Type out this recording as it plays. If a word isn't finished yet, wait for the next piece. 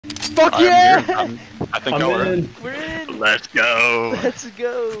Fuck I'm yeah! here. I think y'all are in. We're in! Let's go. Let's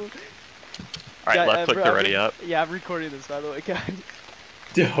go! Alright, Yeah, left click bro, to ready up. Yeah, I'm recording this by the way, guys.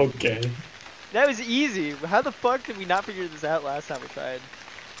 Okay. That was easy. How the fuck did we not figure this out last time we tried?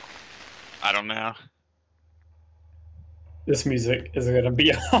 I don't know. This music is gonna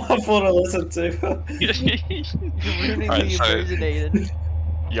be awful to listen to. You're ruining Alright, the so- impersonated.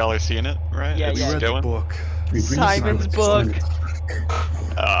 Y'all are seeing it, right? Yeah, it's yeah. We read the going. book. Simon's book.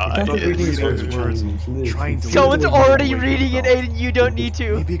 I thought Yeah. reading Read those those words words, and trying to Someone's live already the way reading you it, felt. Aiden. You don't need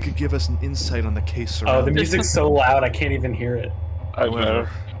to. Maybe it could give us an insight on the case Oh, around. the music's so loud I can't even hear it. I know. However,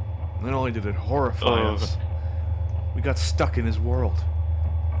 not only did it horrify Oh. us, we got stuck in his world,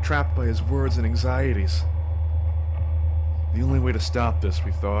 trapped by his words and anxieties. The only way to stop this,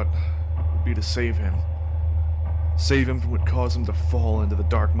 we thought, would be to save him. Save him from what caused him to fall into the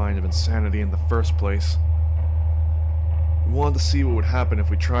dark mind of insanity in the first place. We wanted to see what would happen if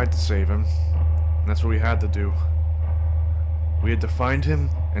we tried to save him, and that's what we had to do. We had to find him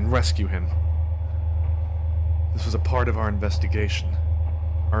and rescue him. This was a part of our investigation,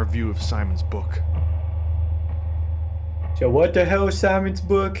 our view of Simon's book. So what the hell is Simon's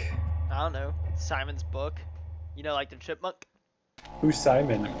book? I don't know. Simon's book. You know, like the chipmunk? Who's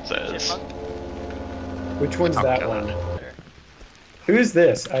Simon? Says. Chipmunk? Which one's Oh, that God. one? There. Who is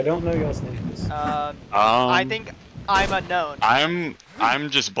this? I don't know y'all's names. I think I'm unknown. I'm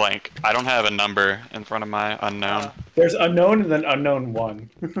just blank. I don't have a number in front of my unknown. There's unknown and then unknown one.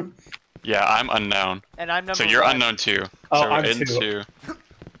 Yeah, I'm unknown. And I'm number So you're one. unknown too. Oh, so I'm in two.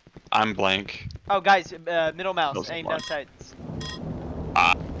 I'm blank. Oh, guys, middle mouse, Those are aim one. down sights.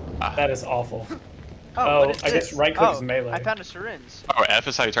 That is awful. Oh, Oh, what is I guess this? right click oh, is melee. I found a syringe. Oh, F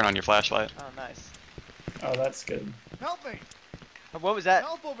is how you turn on your flashlight. Oh, nice. Oh, that's good. Help me! Oh, what was that?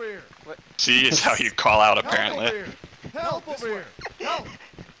 Help over here! C is how you call out apparently. Help over here! Help!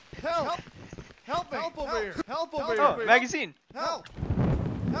 Help! Help me! Help over here! Help over Oh, magazine. Help!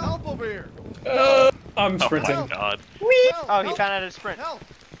 Help over here! I'm Oh sprinting. my god. Oh, he found out how to sprint. Help!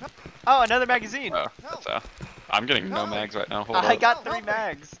 Oh, another magazine. Oh, that's how. I'm getting no mags right now. Hold I up. got 3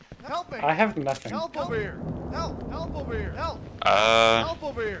 mags. Help me! I have nothing. Help over here! Help! Help over here! Help! Uh,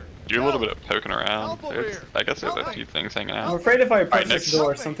 over here! do a little bit of poking around. Help over There's, here. I guess there's Help a me. few things hanging I'm out. afraid if I approach Alright, this next.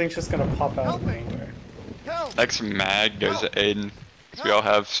 door, something's just gonna pop out Help of me. nowhere. Help! Next mag goes to Aiden. 'Cause we all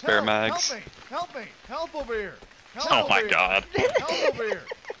have spare mags. Help me! Help over here! Oh my god. Help over here!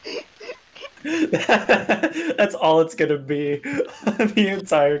 That's all it's gonna be the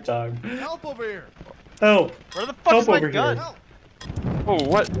entire time. Help over here! Help! Where the fuck Help is my over gun? here. Oh,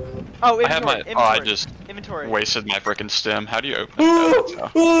 what? Oh, inventory. I have my. Inventory. Oh, I just Inventory. wasted my frickin' stem. How do you open it? Oh,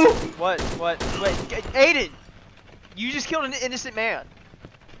 that's how. Ooh! What? Wait, Aiden! You just killed an innocent man.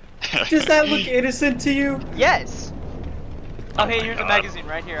 Does that look innocent to you? Yes. Oh Okay, my here's a God. magazine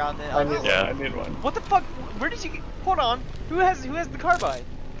right here on the. I need Yeah. one. I need one. What the fuck? Where did you get? Hold on. Who has the carbine?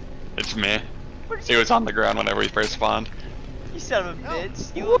 It's me. Where did It you? was on the ground whenever we first spawned. You son of a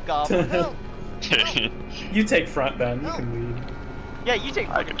bitch. You little goblin. You take front then. You can lead. Yeah, you take.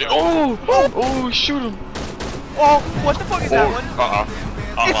 I can do. Oh, shoot him. Oh, what the fuck is that one?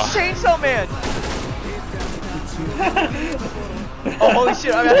 It's Chainsaw Man. Oh holy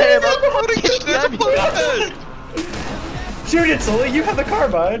shit! I got hammer. Shoot it, Sully! You have the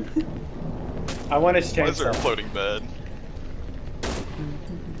carbine! I want his Why is there a chainsaw. floating bed?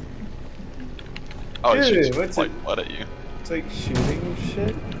 Oh, it Dude, shoots what's like it? blood at you. It's like shooting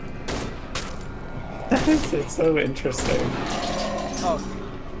shit. It's so interesting. Oh.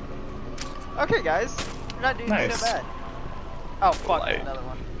 Okay, guys, you're not doing Nice. so bad. Oh fuck! Like- Another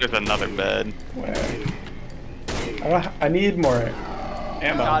one. There's another bed. Where? I need more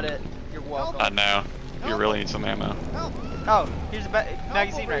ammo. Got it. You're welcome. I know. You really need some ammo. Oh, here's a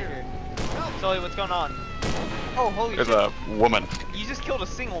magazine right here. Sully, what's going on? Oh, holy There's shit. a woman. You just killed a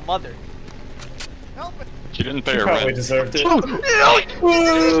single mother. She didn't pay You her probably rent. deserved it. Get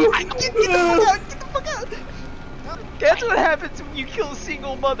the fuck out! That's what happens when you kill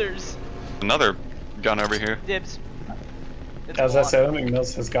single mothers. Another gun over here. Dibs. It's As I Glock. said, I don't think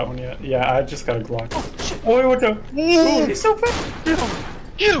Mills has got one yet. Yeah, I just got a Glock. Oh, shit. Oh, wait, what the? Ooh, he's so fast! Get him!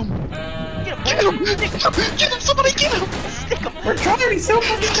 Get him! Get him! Get him! Somebody get him! Stick him! We're trying, he's so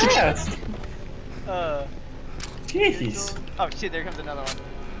fucking fast! Jeez. Oh shit, there comes another one.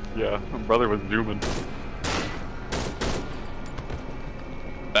 Yeah, my brother was zooming.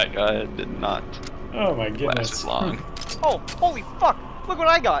 That guy did not Oh my last goodness. as long. Oh, holy fuck! Look what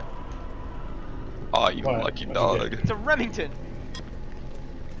I got! Aw, you What? lucky What'd you dog. get? It's a Remington.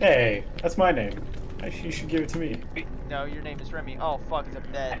 Hey, that's my name. You should give it to me. No, your name is Remy. Oh fuck, it's a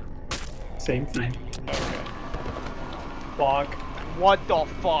bed. Same thing. Okay. Bonk. What the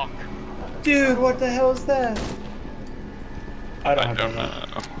fuck? Dude, what the hell is that? I don't I have don't ammo.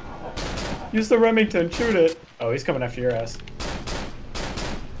 know. Use the Remington, shoot it. Oh, he's coming after your ass.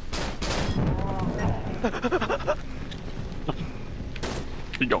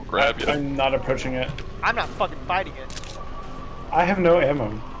 He gonna grab you. I'm not approaching it. I'm not fucking fighting it. I have no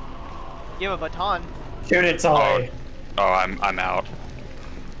ammo. You have a baton. Shoot it, Sully. Oh, I'm out.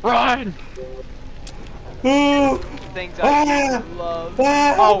 Run! Ooh! Things Ah! I love.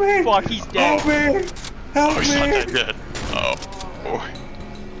 Ah, Oh help me! fuck, he's dead. Help me! Help Oh, he's not me! dead yet. Oh,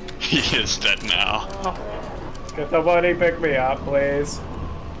 boy. He is dead now. Get the buddy, pick me up, please.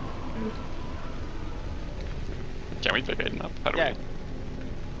 Can we pick Aiden up? How do Yeah. we?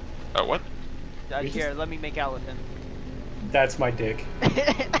 Oh, what? Here, let me make out with him. That's my dick.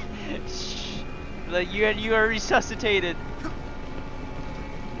 Shh. You are resuscitated.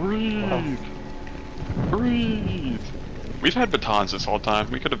 Breathe! Wow. Breathe! We've had batons this whole time.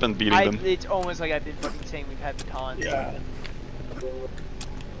 We could have been beating them. It's almost like I've been fucking saying we've had batons. Yeah.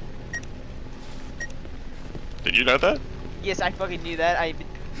 Did you know that? Yes, I fucking knew that.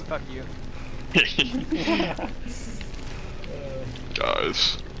 Fuck you.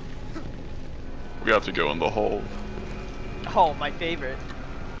 Guys. We have to go in the hole. Oh, my favorite.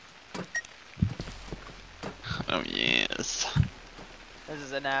 Oh, yes. This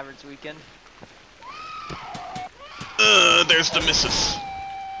is an average weekend. There's the missus.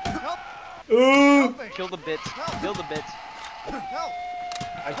 Ooh! Kill the bits. Kill the bits.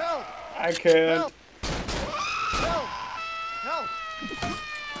 I can't.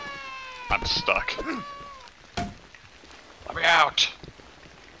 I'm stuck. Let me out.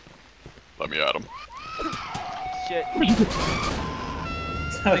 Let me at him. Shit.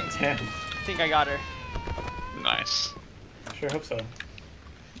 Oh, damn. I think I got her. Nice. Sure hope so.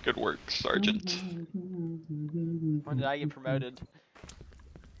 Good work, Sergeant. When did I get promoted?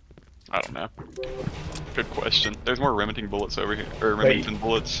 I don't know. Good question. There's more Remington bullets over here. Or Remington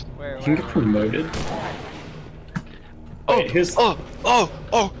bullets. Where? You can get promoted? Oh, Wait, who's...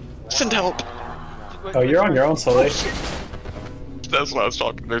 oh! Send help! Oh, you're on your own, Sully. That's what I was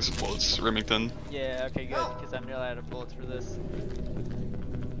talking. There's bullets, Remington. Yeah, okay, good. Because I'm nearly out of bullets for this.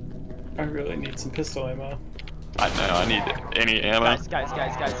 I really need some pistol ammo. I know, I need any ammo. Guys.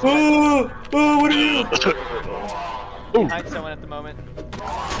 Ooh! Ooh, what are you? Behind someone at the moment.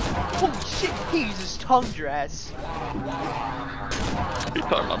 Holy shit, he uses tongue dress. He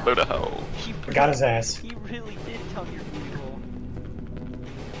talking about the hell. I got his ass. He really did tongue your people.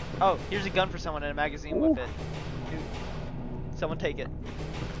 Oh, here's a gun for someone and a magazine with it. Dude, someone take it.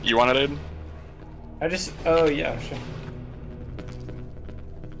 You want it, Aiden? I just... Oh, yeah, sure.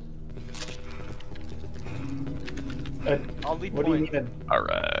 I'll leave What do you point. mean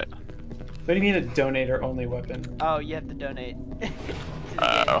Alright. what do you mean a donator only weapon? Oh, you have to donate.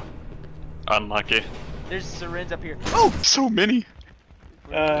 Oh. Unlucky. There's syringe up here. Oh, so many!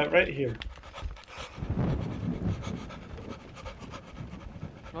 Right here.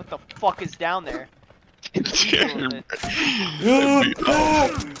 What the fuck is down there? It scared Little me. Ooh,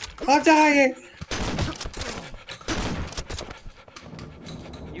 ah, I'm dying!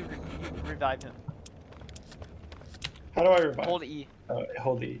 You revive him. How do I revive? Hold E.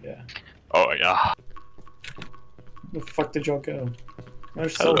 Hold E, yeah. Oh, yeah. Where the fuck did y'all go?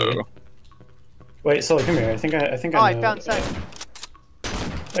 Where's Sully? Hello. Wait, Sully, come here. I think I Oh, I know. found sight.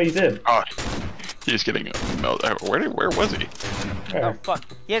 Oh, you did. Oh, he's getting melted. Where was he? Where? Oh fuck.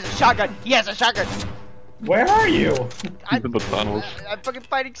 He has a shotgun. He has a shotgun. Where are you? He's in the tunnels. I'm fucking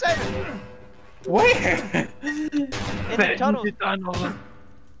fighting Simon. Where? In the tunnel.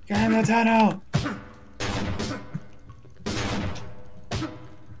 Get in the tunnel.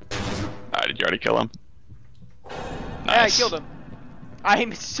 Did you already kill him? Yeah, I Nice. killed him.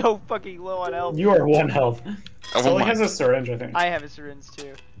 I'm so fucking low on health. You are 1 health. Oh, Sully my- has a syringe, I think. I have a syringe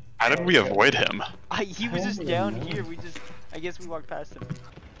too. How did we avoid him? He was just Oh, down no. here. I guess we walked past him.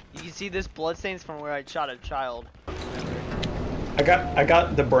 You can see this blood stains from where I shot a child. I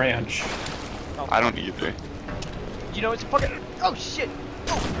got the branch. Oh, I don't either. You know it's fucking. Oh shit.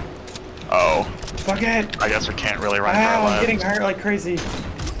 Oh, Fuck it! I guess we can't really run for Ow, our I'm lives. getting hurt like crazy.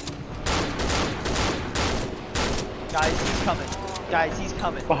 Guys, he's coming. Guys, he's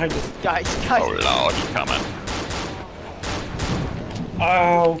coming. Behind us. Guys. Oh lord, he's coming.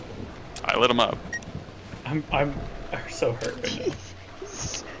 Oh, I lit him up. I'm so hurt right now.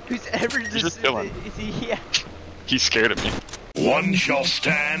 Who's ever just chilling. Yeah. He's scared of me. One shall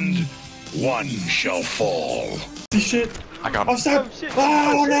stand, one shall fall. Shit! I got Oh, him. stop! Oh, shit.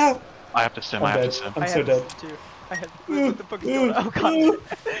 Oh, no! I have to sim. I I'm have dead. to sim. I'm I so have dead. this too. I have. What the fuck is going on? Oh god.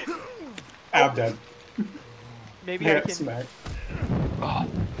 I'm dead. Maybe I I got can. smacked. Oh,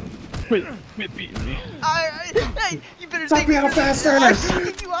 Quit beating me. Hey, you better Suck take me out faster! I should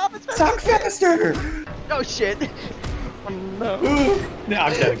take you off as fast Talk as I can. faster! Oh shit. Ooh. No,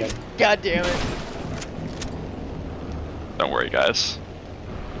 I'm dead again. God damn it. Don't worry, guys.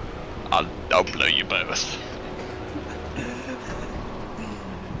 I'll blow you both.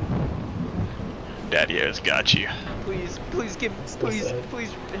 Daddy-O's got you. Please please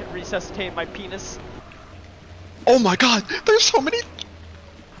resuscitate my penis. Oh my god, there's so many.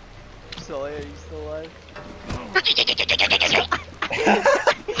 Sully, are you still alive?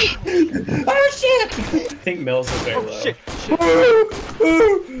 Oh shit! I think Mills is very Oh low. shit, shit. Ooh,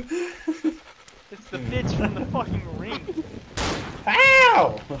 ooh. It's the bitch from the fucking ring.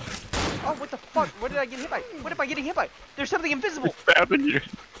 Ow! Oh, what the fuck? What did I get hit by? What am I getting hit by? There's something invisible. Stabbing you.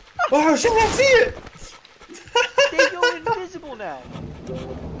 Oh shit, I see it! They go invisible now.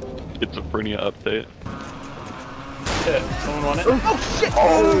 Schizophrenia update. Shit, someone want it? Oh shit!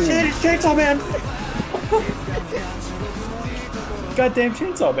 Oh shit, it's Chainsaw Man! Goddamn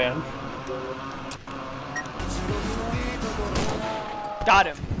Chainsaw Man. Got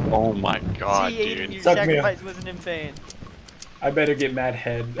him. Oh my god, See, Aiden, dude. your Suck me up. sacrifice wasn't in vain. I better get mad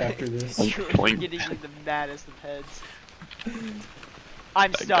head after this. You're Boink. getting the maddest of heads.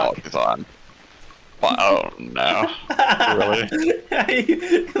 I'm That stuck. dog is on. Oh no. Really?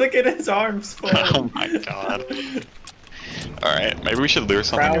 Look at his arms. Oh my god. Alright, maybe we should lure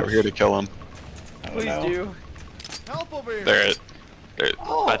something Crouch. over here to kill him. Please do. Help over here. There,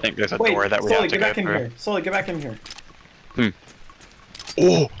 Oh, I think there's a wait, door that we Sully, have to get go back in through. here. Sully, get back in here.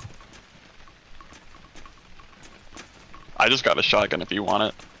 Oh! I just got a shotgun if you want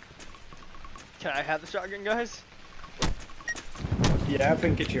it. Can I have the shotgun, guys? Yeah, I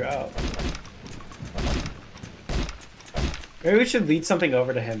can get you out. Maybe we should lead something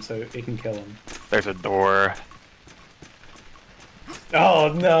over to him so it can kill him. There's a door.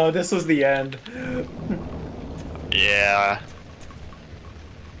 Oh no, this was the end. Yeah.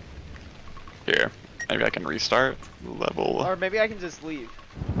 Here, maybe I can restart level. Or maybe I can just leave.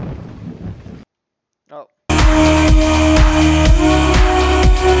 Oh.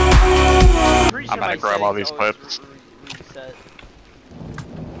 I'm gonna grab all these clips. Reset.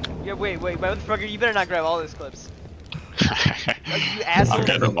 Yeah, wait, motherfucker, you better not grab all these clips. You asshole. I'm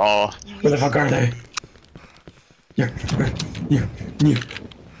getting them all. Where the fuck are they? You.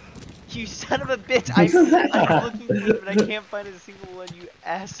 You son of a bitch! I'm looking for them, but I can't find a single one, you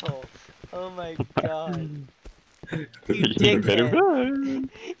asshole. Oh my god. You better dickhead. run.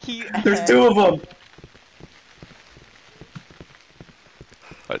 You There's ass. two of them.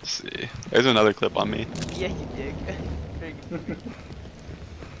 Let's see. There's another clip on me. Yeah, you dick. Very good.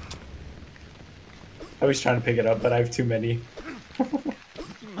 I was trying to pick it up, but I have too many. You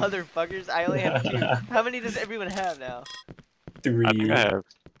motherfuckers, I only have 2. How many does everyone have now? 3. I think I have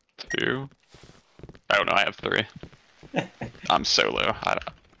 2. Oh no, I have 3. I'm solo. I don't.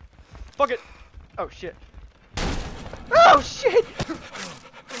 Fuck it! Oh shit. Oh shit!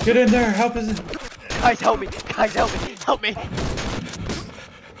 Get in there, help us. Guys, help me! Guys, help me! Help me!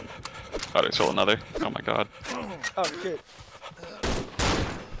 Oh, there's still another. Oh my god. Oh shit.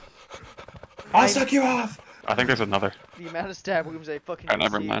 I'll suck you off. I think there's another. The amount of stab wounds I fucking Oh,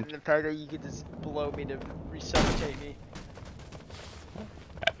 never received, mind. and the fact that you could just blow me to resuscitate me.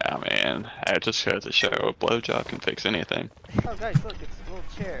 I mean, it just goes to show a blowjob can fix anything. Oh guys, look, it's a little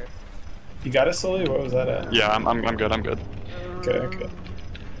chair. You got it, Sully? What was that at? Yeah, I'm good. I'm good. Okay.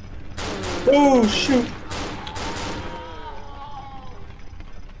 Oh shoot!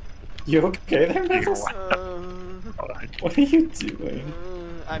 You okay there, Max? What are you doing?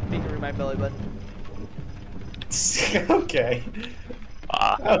 I'm fingering my belly button. Okay.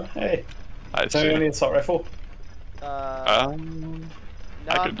 Ah, Oh, hey. I Is anyone see. need an assault rifle? No,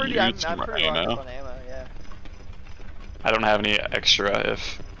 I I'm could pretty, use I'm some pretty locked ammo. up on ammo, yeah. I don't have any extra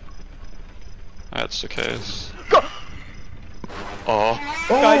if that's the case. Oh,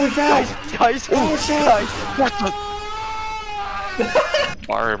 Oh, we found! Guys, Oh, shit! guys.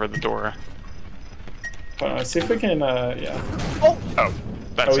 far over the door. Hold on, let's see if we can, yeah. Oh,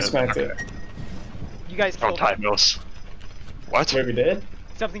 that's Oh, we it. smacked Okay. it. You guys Oh, killed tie me. mills. What? Wait, we did?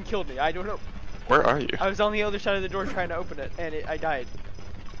 Something killed me, I don't know. Where are you? I was on the other side of the door trying to open it, and I died.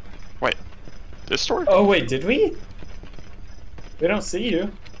 Wait, this door? Oh, wait, did we? We don't see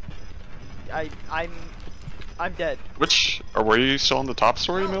you. I'm dead. Which? Or were you still on the top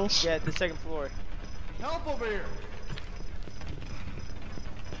story, Mills? Yeah, the 2nd floor. Help over here.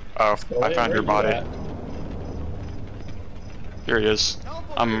 Oh, Sully, I found where your you body. at? Here he is.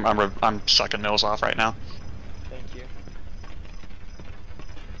 I'm sucking Mills off right now. Thank you.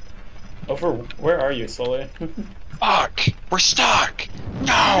 Over, where are you, Sully? Fuck! We're stuck!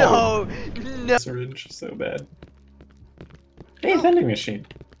 No! No! No. Syringe so bad. Hey, vending machine.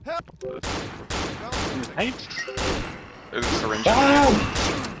 Hey. There's a syringe. Wow!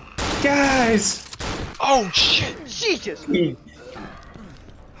 Guys! Oh shit! Jesus!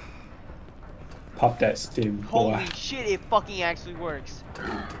 Pop that stim, boy. Holy shit! It fucking actually works.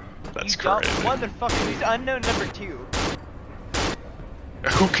 That's You dumb crazy. motherfucker. He's unknown number 2.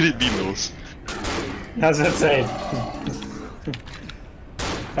 Who could it be, Mills? How's that say?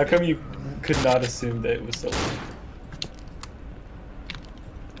 How come you could not assume that it was Solo?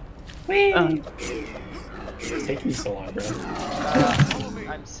 Whee! It's taking me so long, bro.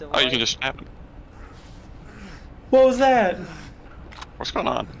 I'm silly. Oh, you can just snap him. What was that? What's going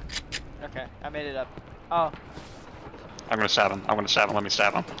on? Okay, I made it up. Oh, I'm gonna stab him. I'm gonna stab him. Let me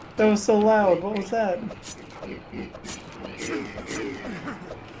stab him. That was so loud. What was that?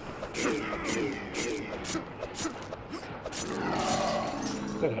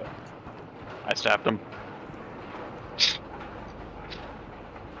 Shut up. I stabbed him.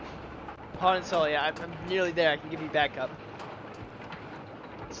 Han and Solo, yeah, I'm nearly there. I can give you backup.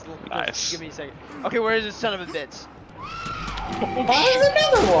 Nice. Give me a second. Okay, where is this son of a bitch? Oh, there's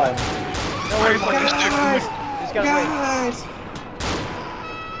another one! No worries, Guys! just gotta wait. Guys!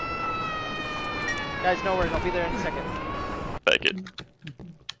 Guys, no worries, I'll be there in a second. Take it.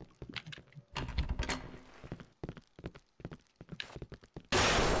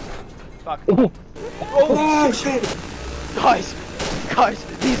 Fuck. Oh, shit! Guys! Guys,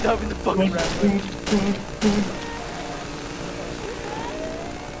 please open the fucking wrap.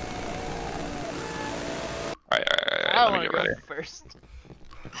 Alright. I Let me wanna get go ready. first.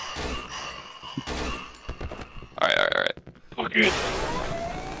 Alright. Oh, good.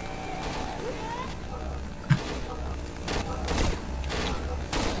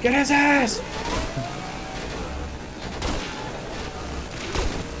 Get his ass!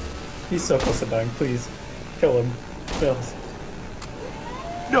 He's so close to dying, please. Kill him. Mills.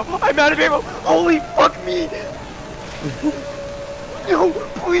 No, I'm out of ammo! Holy fuck me! No,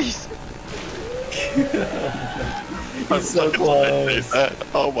 please! He's so close.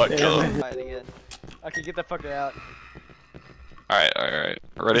 Oh my Damn god. it. Fight again. Okay, get the fucker out. Alright.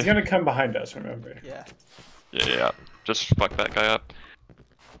 Ready? He's gonna come behind us, remember. Yeah. Yeah. Just fuck that guy up.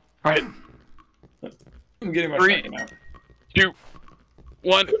 Alright. I'm getting my 3, shotgun out. 2,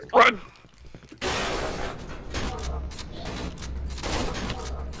 1, run!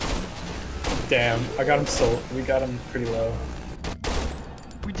 Damn, I got him so. We got him pretty low.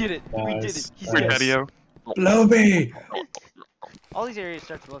 We did it! We did Nice. it! He's Quick dead. patio. Blow me! All these areas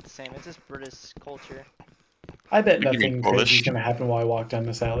start to look the same. It's just British culture. I bet You mean nothing Polish? crazy is gonna happen while I walk down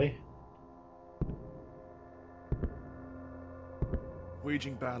this alley.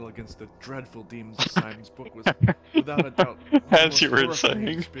 Waging battle against the dreadful demons of Simon's book was, without a doubt, one of the As most you were horrifying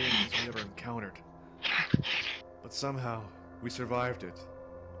saying. experiences we ever encountered. But somehow, we survived it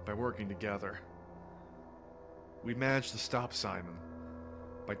by working together. We managed to stop Simon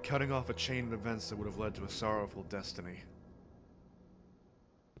by cutting off a chain of events that would have led to a sorrowful destiny.